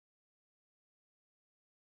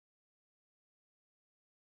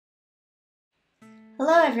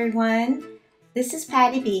Hello everyone, this is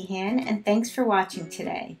Patty Behan and thanks for watching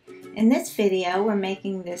today. In this video we're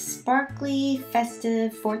making this sparkly,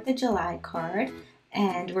 festive 4th of July card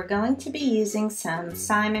and we're going to be using some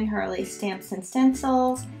Simon Hurley stamps and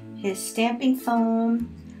stencils, his stamping foam,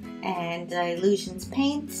 and Dylusions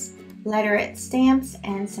paints, letterette stamps,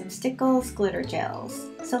 and some Stickles glitter gels.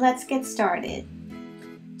 So let's get started.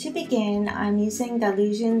 To begin, I'm using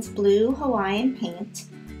Dylusions blue Hawaiian paint,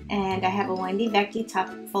 and I have a Wendy Vecchi top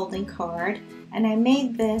folding card, and I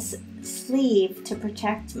made this sleeve to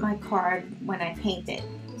protect my card when I paint it.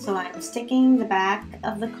 So I'm sticking the back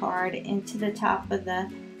of the card into the top of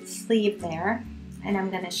the sleeve there, and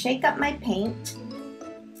I'm going to shake up my paint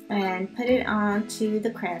and put it onto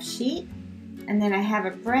the craft sheet. And then I have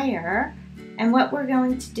a brayer, and what we're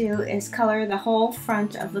going to do is color the whole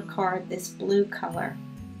front of the card this blue color.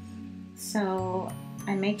 So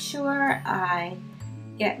I make sure I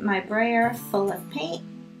get my brayer full of paint,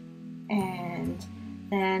 and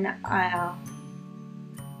then I'll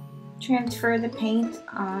transfer the paint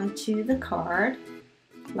onto the card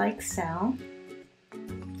like so.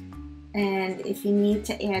 And if you need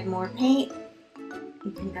to add more paint,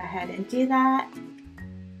 you can go ahead and do that.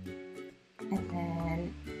 And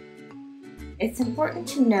then it's important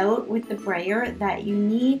to note with the brayer that you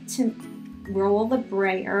need to roll the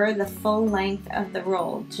brayer the full length of the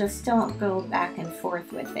roll. Just don't go back and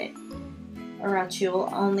forth with it, or else you'll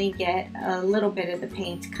only get a little bit of the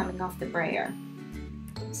paint coming off the brayer.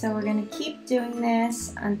 So we're going to keep doing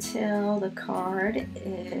this until the card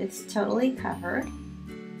is totally covered.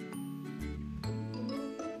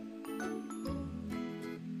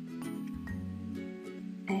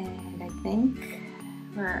 And I think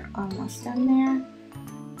we're almost done there.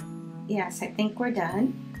 Yes, I think we're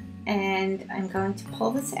done. And I'm going to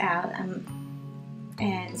pull this out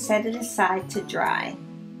and set it aside to dry.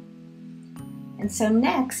 And so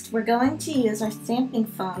next we're going to use our stamping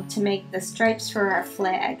foam to make the stripes for our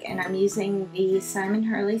flag, and I'm using the Simon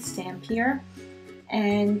Hurley stamp here.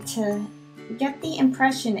 And to get the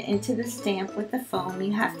impression into the stamp with the foam,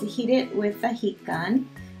 you have to heat it with a heat gun,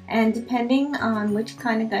 and depending on which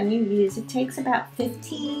kind of gun you use, it takes about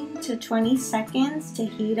 15 to 20 seconds to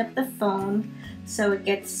heat up the foam so it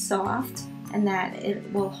gets soft and that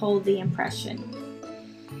it will hold the impression.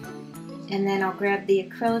 And then I'll grab the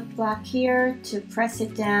acrylic block here to press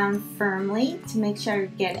it down firmly to make sure you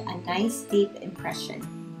get a nice deep impression.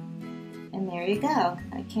 And there you go.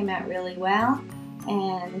 It came out really well.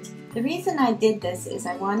 And the reason I did this is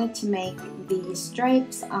I wanted to make the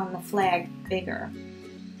stripes on the flag bigger.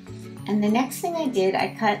 And the next thing I did,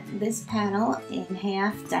 I cut this panel in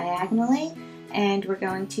half diagonally, and we're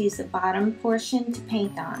going to use the bottom portion to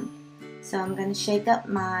paint on. So I'm going to shake up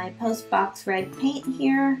my Postbox red paint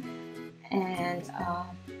here, and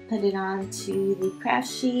I'll put it onto the craft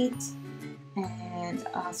sheet, and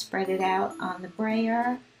I'll spread it out on the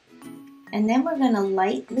brayer. And then we're going to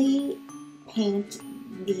lightly paint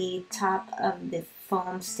the top of the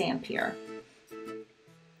foam stamp here.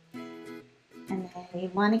 And then you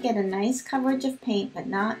want to get a nice coverage of paint, but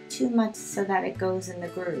not too much so that it goes in the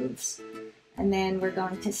grooves. And then we're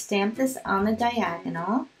going to stamp this on the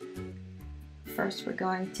diagonal. First we're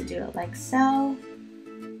going to do it like so.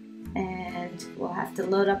 And we'll have to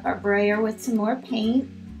load up our brayer with some more paint.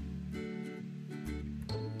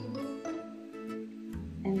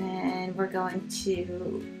 And then we're going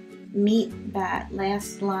to meet that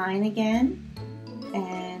last line again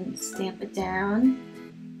and stamp it down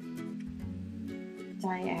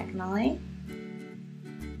diagonally.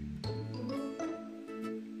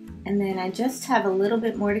 And then I just have a little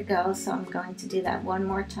bit more to go, so I'm going to do that one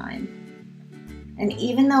more time. And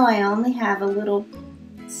even though I only have a little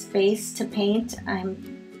space to paint,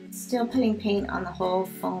 I'm still putting paint on the whole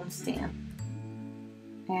foam stamp.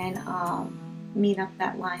 And I'll meet up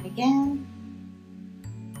that line again.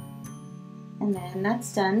 And then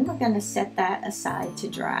that's done. We're going to set that aside to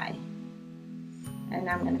dry. And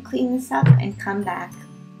I'm going to clean this up and come back,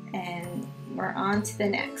 and we're on to the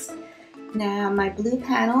next. Now my blue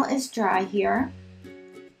panel is dry here,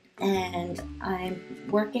 and I'm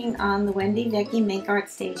working on the Wendy Vecchi Make Art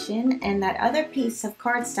Station, and that other piece of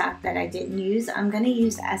cardstock that I didn't use, I'm going to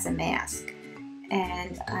use as a mask.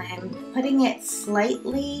 And I'm putting it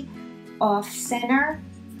slightly off center,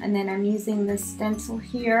 and then I'm using the stencil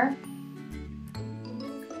here,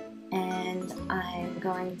 and I'm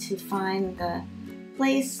going to find the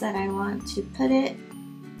place that I want to put it.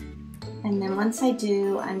 And then once I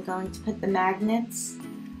do, I'm going to put the magnets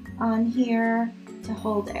on here to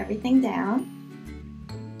hold everything down.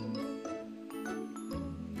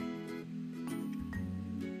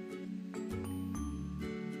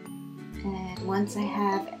 And once I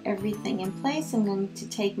have everything in place, I'm going to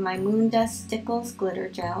take my Moon Dust Stickles glitter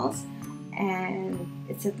gels, and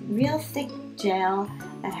it's a real thick gel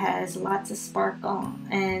that has lots of sparkle,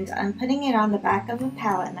 and I'm putting it on the back of a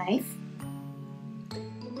palette knife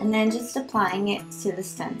and then just applying it to the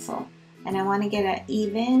stencil. And I want to get an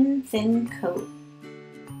even thin coat.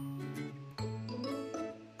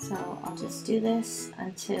 So I'll just do this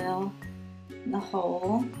until the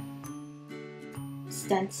whole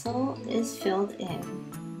stencil is filled in.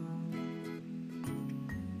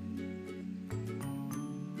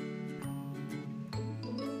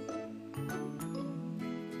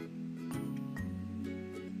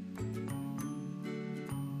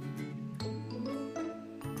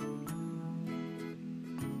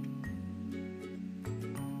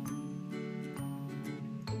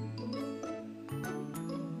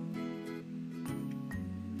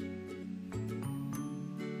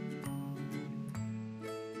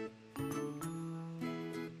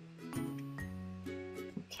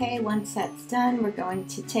 Okay, once that's done, we're going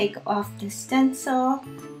to take off the stencil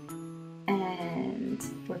and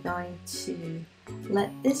we're going to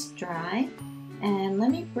let this dry. And let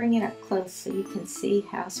me bring it up close so you can see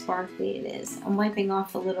how sparkly it is. I'm wiping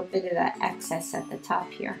off a little bit of that excess at the top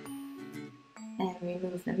here. And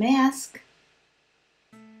remove the mask.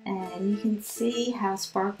 And you can see how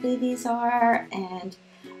sparkly these are, and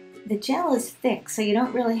the gel is thick, so you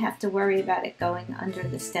don't really have to worry about it going under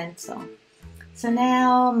the stencil. So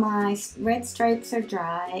now my red stripes are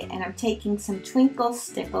dry, and I'm taking some Twinkle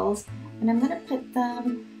Stickles, and I'm going to put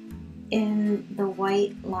them in the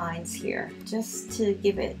white lines here, just to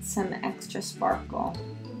give it some extra sparkle.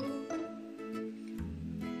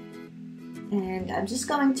 And I'm just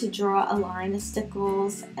going to draw a line of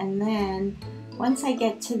Stickles, and then once I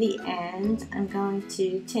get to the end, I'm going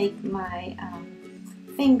to take my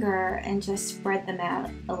finger and just spread them out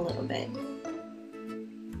a little bit.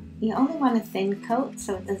 You only want a thin coat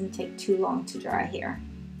so it doesn't take too long to dry here.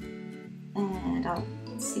 And I'll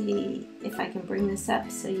see if I can bring this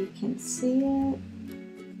up so you can see it.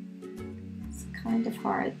 It's kind of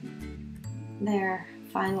hard. There,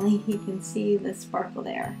 finally you can see the sparkle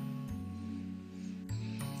there.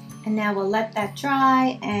 And now we'll let that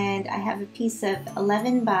dry, and I have a piece of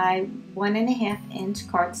 11 by 1.5 inch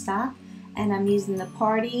cardstock, and I'm using the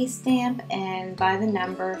Party stamp and by the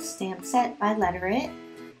number stamp set by Letter It.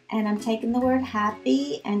 And I'm taking the word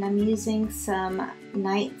happy, and I'm using some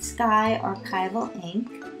Night Sky Archival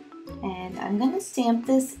ink, and I'm going to stamp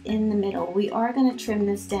this in the middle. We are going to trim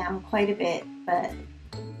this down quite a bit, but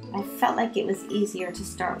I felt like it was easier to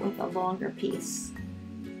start with a longer piece.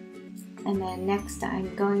 And then next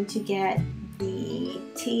I'm going to get the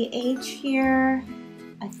TH here.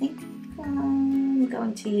 I think I'm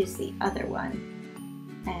going to use the other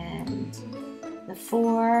one, and the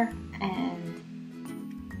 4, and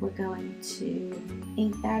we're going to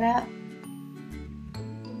ink that up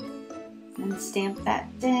and stamp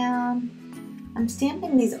that down. I'm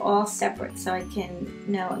stamping these all separate so I can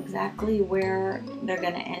know exactly where they're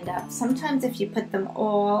going to end up. Sometimes if you put them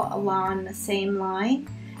all along the same line,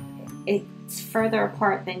 it's further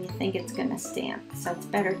apart than you think it's going to stamp. So it's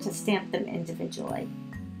better to stamp them individually.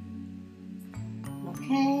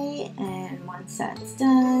 Okay, and once that's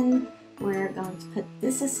done, we're going to put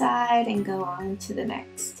this aside and go on to the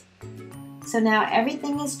next. So now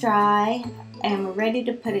everything is dry and we're ready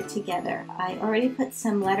to put it together. I already put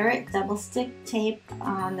some Letter It double stick tape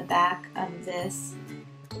on the back of this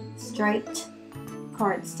striped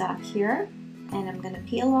cardstock here, and I'm going to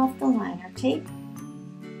peel off the liner tape.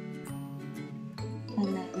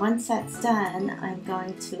 And then once that's done, I'm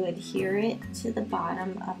going to adhere it to the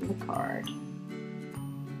bottom of the card.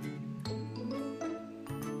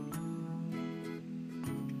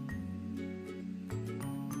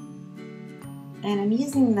 And I'm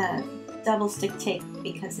using the double stick tape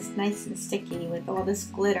because it's nice and sticky. With all this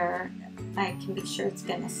glitter, I can be sure it's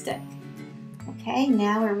going to stick. Okay,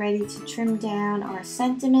 now we're ready to trim down our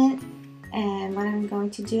sentiment. And what I'm going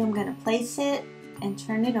to do, I'm going to place it and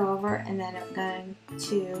turn it over, and then I'm going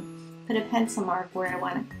to put a pencil mark where I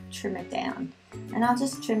want to trim it down. And I'll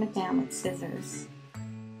just trim it down with scissors.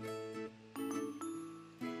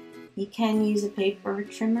 You can use a paper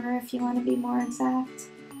trimmer if you want to be more exact.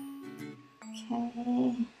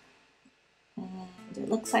 Okay, and it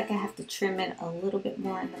looks like I have to trim it a little bit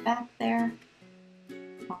more in the back there.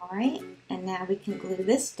 Alright, and now we can glue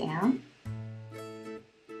this down.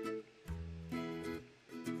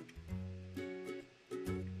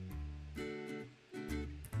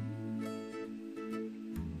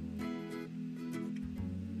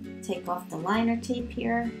 Take off the liner tape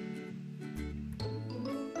here.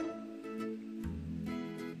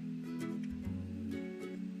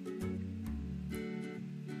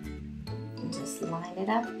 it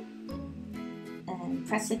up and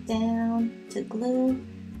press it down to glue.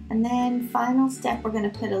 And then final step, we're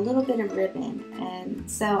going to put a little bit of ribbon.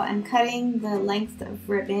 And so I'm cutting the length of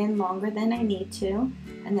ribbon longer than I need to.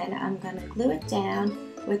 And then I'm going to glue it down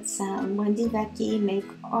with some Wendv Make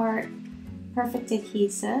Art Perfect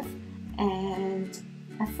Adhesive. And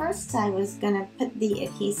at first I was going to put the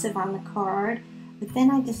adhesive on the card, but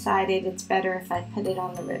then I decided it's better if I put it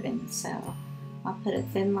on the ribbon. So I'll put a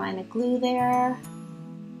thin line of glue there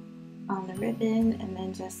on the ribbon and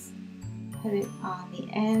then just put it on the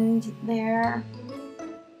end there.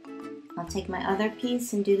 I'll take my other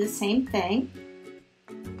piece and do the same thing.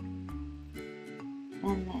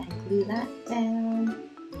 And then glue that down.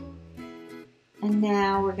 And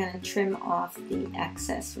now we're going to trim off the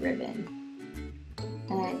excess ribbon.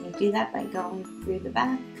 And you do that by going through the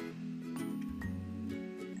back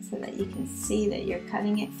so that you can see that you're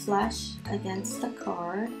cutting it flush against the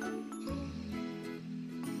card.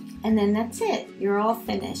 And then that's it. You're all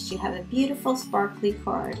finished. You have a beautiful sparkly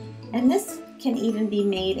card. And this can even be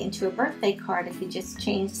made into a birthday card if you just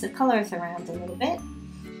change the colors around a little bit.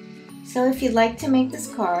 So if you'd like to make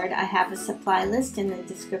this card, I have a supply list in the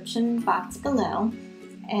description box below.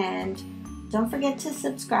 And don't forget to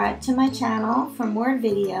subscribe to my channel for more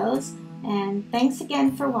videos. And thanks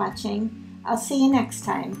again for watching. I'll see you next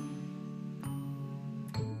time.